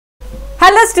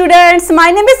Hello students,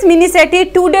 my name is Mini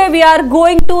Sethi. Today we are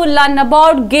going to learn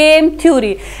about game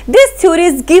theory. This theory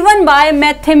is given by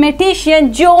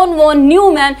mathematician John von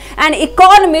Neumann and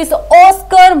economist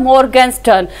Oscar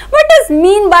Morgenstern. What does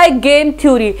mean by game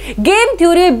theory? Game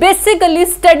theory basically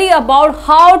study about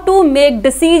how to make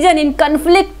decision in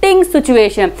conflicting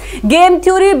situation. Game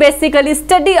theory basically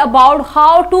study about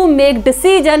how to make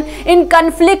decision in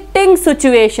conflicting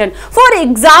situation. For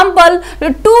example,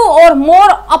 two or more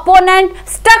opponents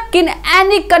stuck in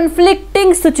any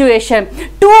conflicting situation.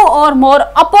 Two or more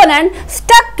opponents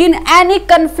stuck in any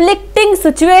conflicting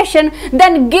situation,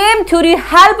 then game theory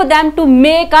help them to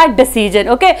make a decision.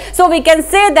 Okay, so we can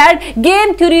say that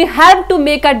game theory help to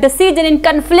make a decision in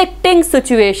conflicting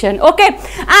situation. Okay,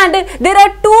 and there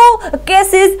are two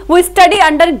cases we study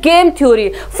under game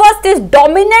theory. First is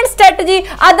dominant strategy,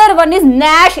 other one is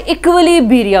Nash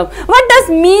Equilibrium. What does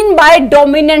mean by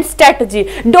dominant strategy?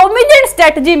 Dominant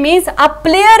strategy means a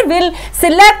player will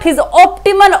select his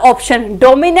optimal option.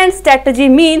 Dominant strategy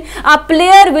means a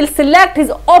player will select his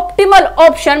optimal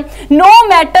option no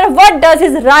matter what does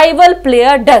his rival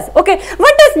player does. Okay,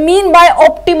 what does mean by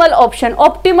optimal option?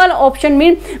 Optimal option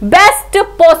means best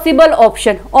possible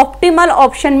option. Optimal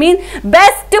option means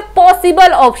best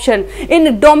possible option.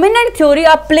 In dominant theory,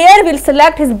 a player will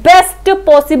select his best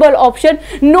possible option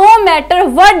no matter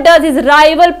what does his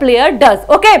rival player does.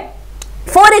 Okay,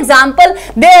 for example,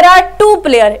 there are two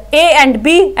players A and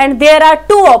B and there are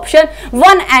two options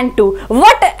 1 and 2.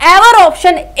 Whatever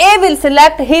option A will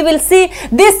select, he will see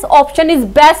this option is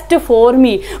best for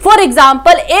me. For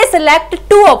example, A select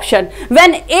two options.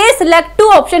 When A select two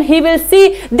options, he will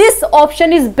see this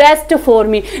option is best for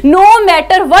me. No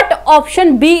matter what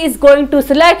option B is going to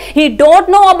select, he don't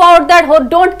know about that or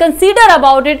don't consider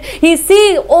about it. He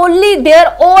see only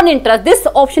their own interest. This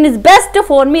option is best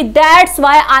for me. That's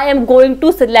why I am going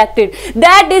to select it.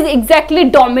 That is exactly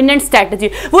dominant strategy.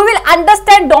 We will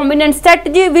understand dominant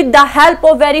strategy with the help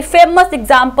of very famous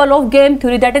example of game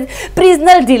theory, that is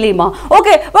prisoner dilemma.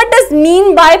 Okay, what does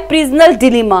mean by prisoner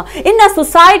dilemma? In a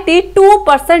society, two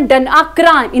person done a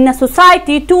crime. In a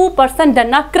society, two person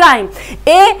done a crime.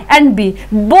 A and B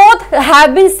both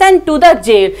have been sent to the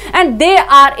jail and they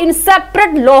are in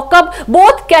separate lockup.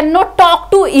 Both cannot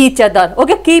talk to each other.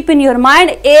 Okay, keep in your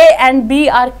mind, A and B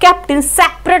are kept in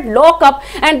separate lockup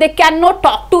and they cannot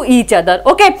talk to each other.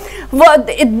 Okay,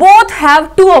 both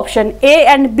have two options. A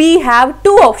and B have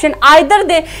two options. Either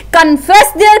they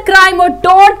confess their crime or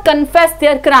don't confess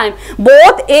their crime.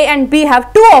 Both A and B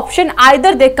have two options.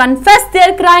 Either they confess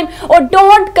their crime or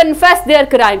don't confess their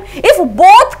crime. If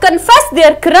both confess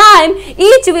their crime,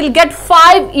 each will get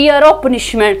 5 years of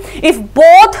punishment. If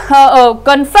both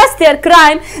confess their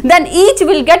crime, then each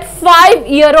will get 5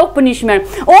 years of punishment.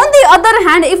 On the other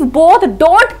hand, if both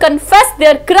don't confess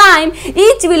their crime,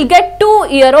 each will get 2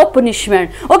 years of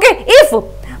punishment. Okay, if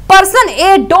person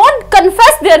A don't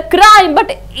confess their crime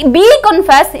but B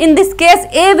confess, in this case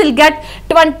A will get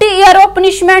 20 years of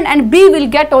punishment and B will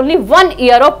get only 1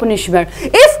 year of punishment.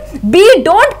 If B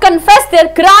don't confess their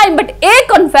crime but A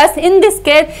confess, in this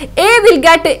case A will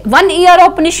get 1 year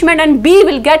of punishment and B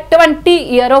will get 20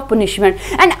 years of punishment.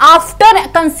 And after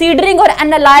considering or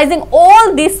analyzing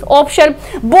all these options,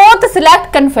 both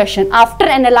select confession. After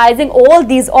analyzing all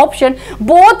these options,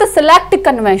 both select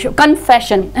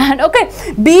confession. And okay,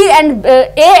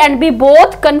 A and B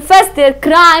both confess their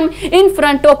crime in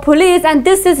front of police, and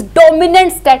this is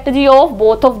dominant strategy of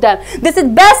both of them. This is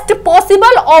best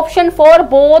possible option for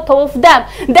both of them.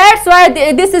 That's why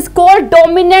this is called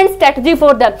dominant strategy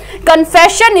for them.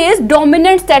 Confession is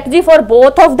dominant strategy for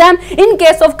both of them. In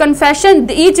case of confession,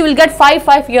 each will get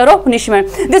 5 years of punishment.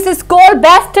 This is called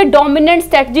best dominant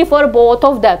strategy for both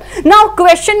of them. Now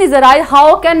question is arise,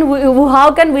 how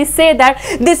can we say that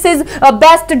this is a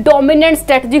best dominant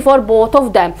strategy for both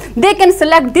of them? They can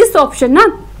select this option, na?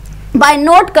 By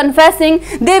not confessing,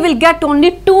 they will get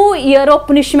only 2 years of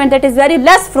punishment. That is very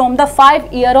less from the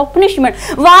 5 years of punishment.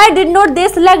 Why did not they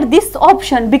select this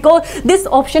option? Because this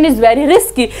option is very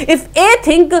risky. If A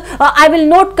think I will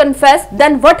not confess,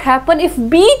 then what happen if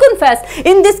B confess?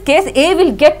 In this case, A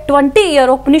will get 20 years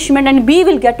of punishment and B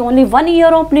will get only 1 year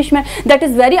of punishment. That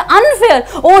is very unfair.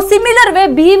 Or similar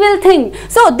way B will think.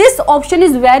 So this option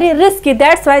is very risky.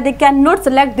 That's why they cannot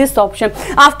select this option.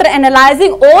 After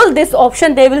analyzing all this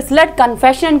option, they will select select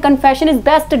confession, and confession is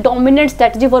best dominant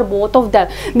strategy for both of them,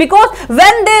 because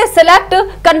when they select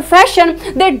confession,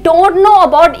 they don't know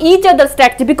about each other's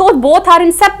strategy, because both are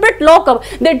in separate lockup.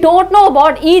 They don't know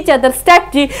about each other's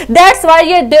strategy. That's why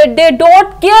they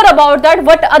don't care about that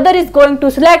what other is going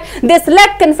to select. They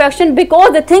select confession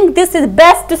because they think this is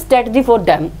best strategy for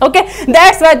them. Okay,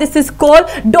 that's why this is called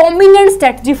dominant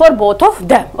strategy for both of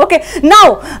them. Okay,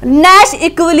 now Nash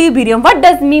equilibrium. What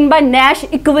does mean by Nash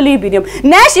equilibrium?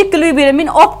 Nash equilibrium means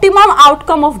optimum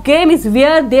outcome of game is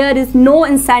where there is no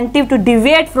incentive to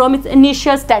deviate from its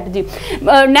initial strategy.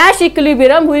 Nash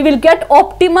equilibrium, we will get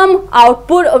optimum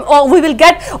output, or we will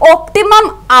get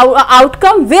optimum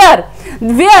outcome where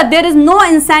there is no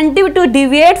incentive to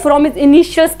deviate from its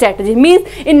initial strategy. Means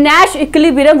in Nash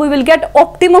equilibrium we will get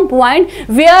optimum point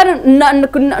where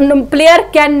player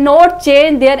cannot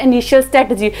change their initial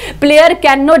strategy. Player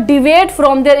cannot deviate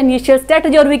from their initial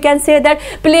strategy, or we can say that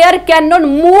player cannot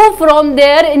move from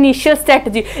their initial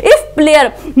strategy. If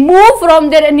player move from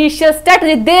their initial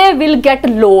strategy, they will get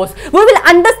loss. We will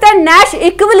understand Nash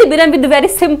equilibrium with a very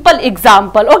simple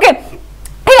example. Okay,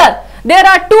 here there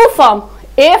are two firms,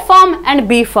 A firm and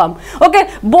B firm. Okay,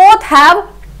 both have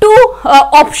two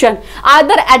options,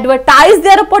 either advertise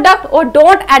their product or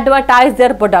don't advertise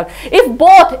their product. If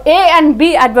both A and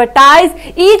B advertise,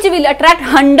 each will attract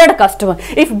 100 customers.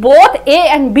 If both A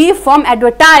and B firm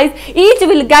advertise, each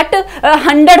will get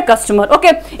 100 customers.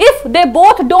 Okay, if they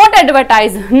both don't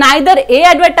advertise, neither A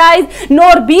advertise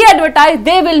nor B advertise,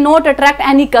 they will not attract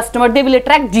any customer. They will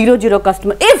attract 0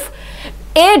 customer. If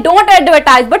A don't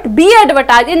advertise but B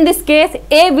advertise, in this case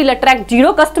A will attract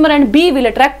 0 customer and B will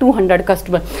attract 200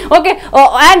 customer. Okay,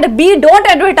 and B don't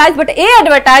advertise but A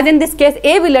advertise, in this case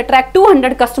A will attract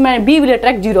 200 customer and B will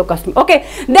attract 0 customer. Okay,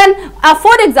 then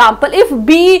for example, if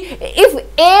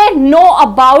A know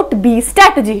about B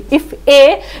strategy, if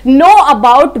A know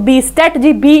about B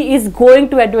strategy, B is going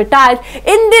to advertise.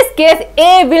 In this case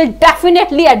A will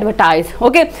definitely advertise.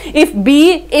 Okay,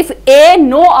 if A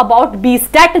know about B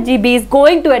strategy, B is going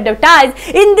to advertise.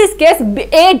 In this case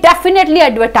A definitely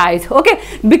advertise. Okay,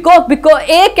 because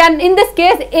A can, in this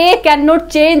case A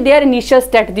cannot change their initial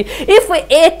strategy. If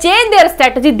A change their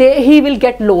strategy, he will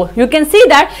get low. You can see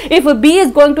that if B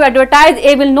is going to advertise,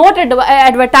 A will not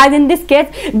advertise. In this case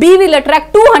B will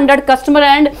attract 200 customer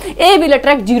and A will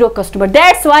attract 0 customer.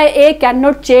 That's why A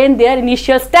cannot change their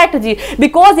initial strategy,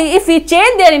 because if he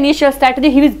change their initial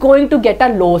strategy, he is going to get a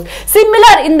loss.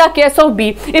 Similar in the case of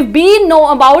B, if B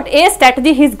know about A strategy,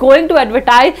 he is going to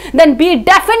advertise, then B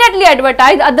definitely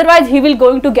advertise, otherwise he will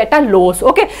going to get a loss.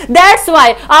 Okay, that's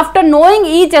why after knowing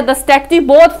each other strategy,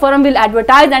 both firm will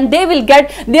advertise and they will get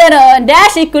their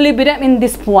Nash equilibrium in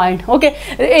this point. Okay,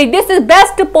 this is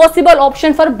best possible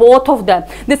option for both of them.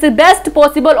 This is best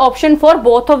possible option for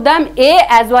both of them, A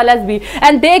as well as B,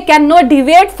 and they cannot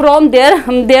deviate from their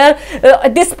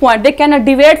this point. They cannot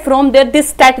deviate from this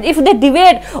strategy. If they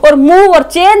deviate or move or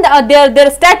change their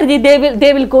strategy,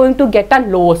 they will going to get a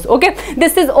loss. Okay,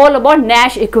 this is all about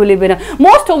Nash equilibrium.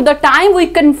 Most of the time we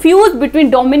confuse between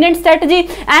dominant strategy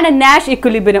and a Nash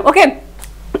equilibrium. Okay,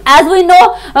 as we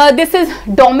know, this is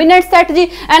dominant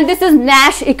strategy and this is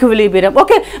Nash equilibrium.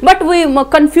 Okay, but we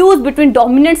confuse between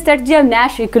dominant strategy and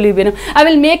Nash equilibrium. I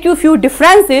will make you few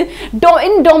differences.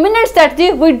 In dominant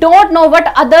strategy, we don't know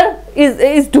what other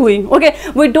is doing. Okay,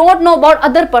 we don't know about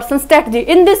other person's strategy.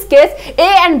 In this case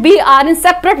A and B are in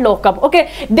separate lockup.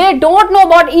 Okay, they don't know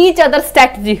about each other's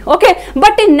strategy. Okay,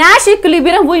 but in Nash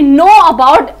equilibrium we know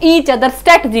about each other's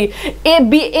strategy. A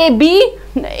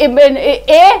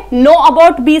know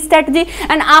about B strategy,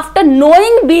 and after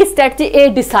knowing B strategy, A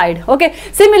decide. Okay,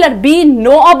 similar, B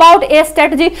know about A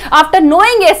strategy, after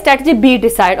knowing A strategy, B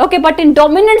decide. Okay, but in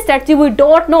dominant strategy we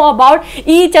don't know about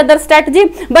each other's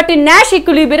strategy, but in Nash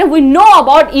equilibrium we know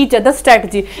about each other's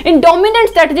strategy. In dominant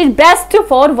strategy is best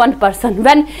for one person.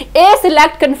 When A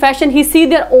select confession, he see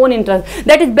their own interest,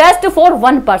 that is best for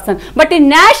one person, but in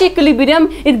Nash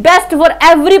equilibrium is best for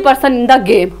every person in the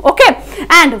game. Okay,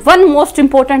 and one most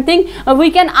important thing,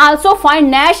 we can also find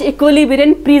Nash equilibrium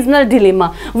in prisoner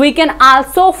dilemma. We can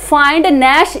also find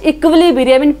Nash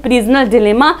equilibrium in prisoner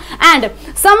dilemma, and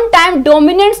sometimes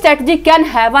dominant strategy can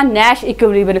have a Nash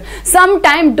equilibrium,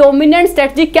 sometimes dominant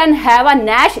strategy can have a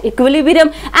Nash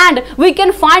equilibrium, and we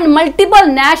can find multiple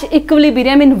Nash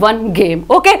equilibrium in one game.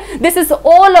 Okay, this is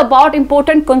all about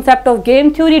important concept of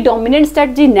game theory, dominant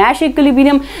strategy, Nash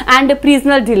equilibrium and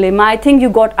prisoner dilemma. I think you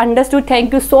got understood.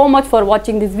 Thank you so much for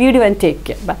watching this video and take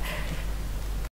care. Bye.